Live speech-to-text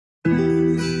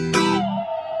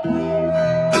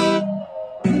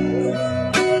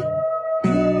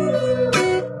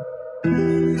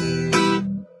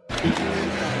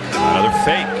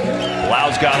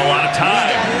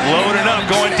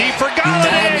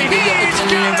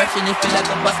rushing it, feel like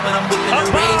a bus, but I'm whipping the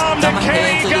race. Got my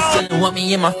head to the ceiling, want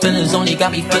me in my feelings, only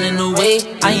got me feeling away.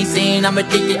 I ain't saying I'm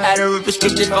addicted, out of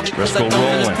restricted, fuck it, cause I don't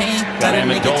feel the pain. Got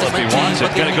him in goal if he wants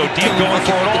it, gonna go deep, going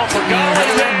for it all for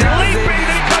Golladay. Leaping,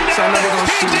 they come down,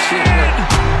 he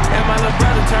did! And my little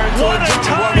brother turned to what a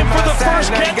time for the first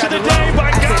catch of the day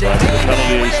by Golladay.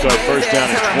 Penalty start first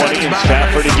down at 20, and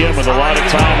Stafford again with a lot of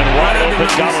time and wide open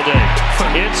Golladay.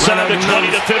 Inside the 20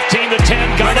 to 15 to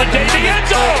 10, Golladay the end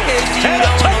zone, and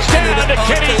a touchdown to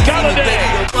Kenny Golladay.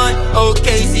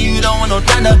 Okay, so you don't want no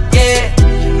thunder, yeah.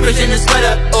 Christian the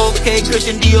sweater, okay,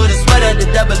 Christian Dior the sweater. The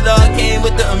double R came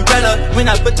with the umbrella. When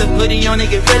I put the hoodie on, it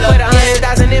get realer. Put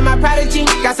 100,000 in my Prodigy.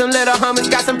 Got some little homies,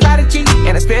 got some Prodigy.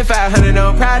 And I spent 500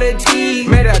 on Prodigy.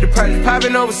 Made out the project,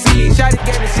 popping overseas. Shotty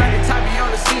gave me something, top me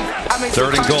on the seat.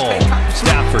 Third and goal,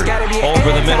 Stafford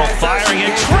over the middle, firing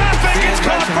in traffic. It's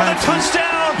caught for a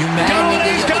touchdown.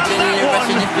 Golladay's got that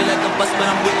one. Feel like a bus, but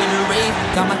I'm whipping the rave.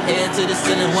 Got my head to the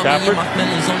ceiling, want me in my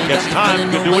feelings, only got me time,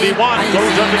 feeling can do what he wants, away.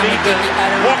 goes underneath it.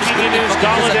 Walking in is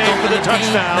Golladay for the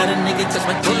touchdown. Let a nigga touch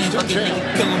my team, fucking nigga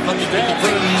kill him, fucking nigga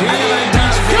break me.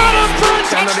 Got him for a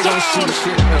touchdown.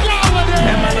 Golladay.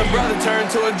 And my little brother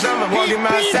turned to a drummer. Walk him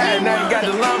outside, now he got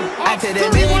the lumber. I tell that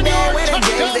million man with a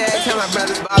game that. Tell my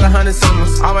brothers all 100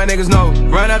 summers. All my niggas know,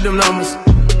 run up them numbers.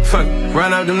 Fuck,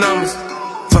 run up them numbers.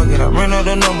 Fuck it, I run up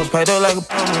them numbers. Paid up like a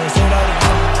plumber.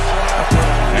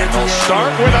 And they'll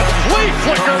start with a flea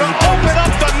flicker to open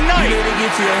up the night. And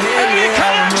he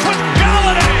connects with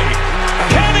Golladay.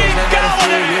 Kenny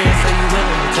Golladay.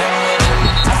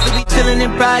 I still be chilling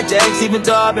in projects, even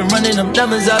though I've been running them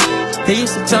numbers up. They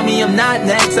used to tell me I'm not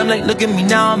next. I'm like, look at me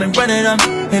now, I'm in front of them.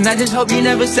 And I just hope you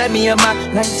never set me up my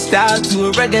lifestyle to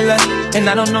a regular. And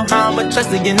I don't know how much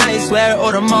trust again, I swear.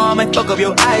 Or tomorrow I might fuck up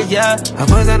your eyes, yeah. I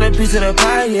was on a piece of the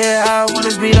pie, yeah. I wanna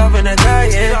speed off in the car,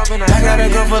 yeah. I got a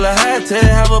cup full of hot tea.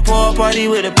 Have a pool party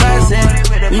with a plastic.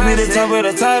 We be the top of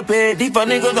the top it. These fuck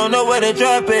niggas don't know where to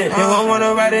drop it. If I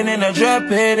wanna ride it in a drop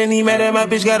it. And he mad at my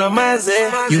bitch got a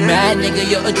mindset. You mad, nigga,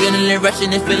 your adrenaline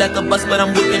rushing. It feel like a bus, but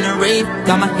I'm whipping a rave.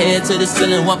 Got my head to the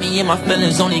ceiling, want me in my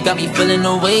feelings, only got me feeling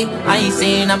away. I ain't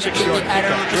saying I'm restricted, I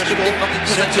don't restricted, fuck it,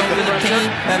 cause I don't feel the pain.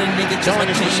 Let a nigga touch my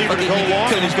team, fuck it, nigga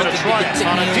kill him, fuck it, nigga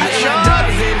on a take deep me. shot.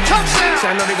 Touchdown.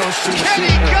 I know they gon' shoot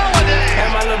Kenny Golladay.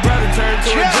 And my little brother turned to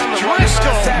a drummer.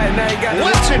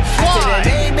 Lets it fly.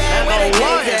 And the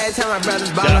Lions.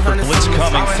 Got for blitz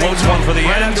coming, floats one for the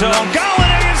end zone.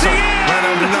 Golladay is the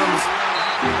end.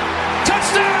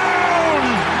 Touchdown.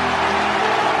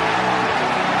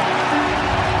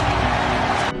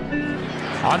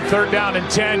 On third down and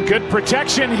 10, good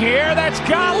protection here. That's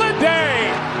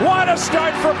Golladay. What a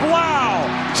start for Blau.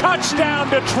 Touchdown,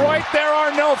 Detroit. There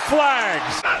are no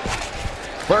flags.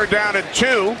 Third down and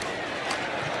 2.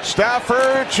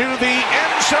 Stafford to the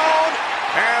end zone,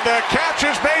 and the catch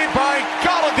is made by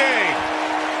Golladay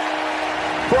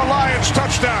for a Lions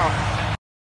touchdown.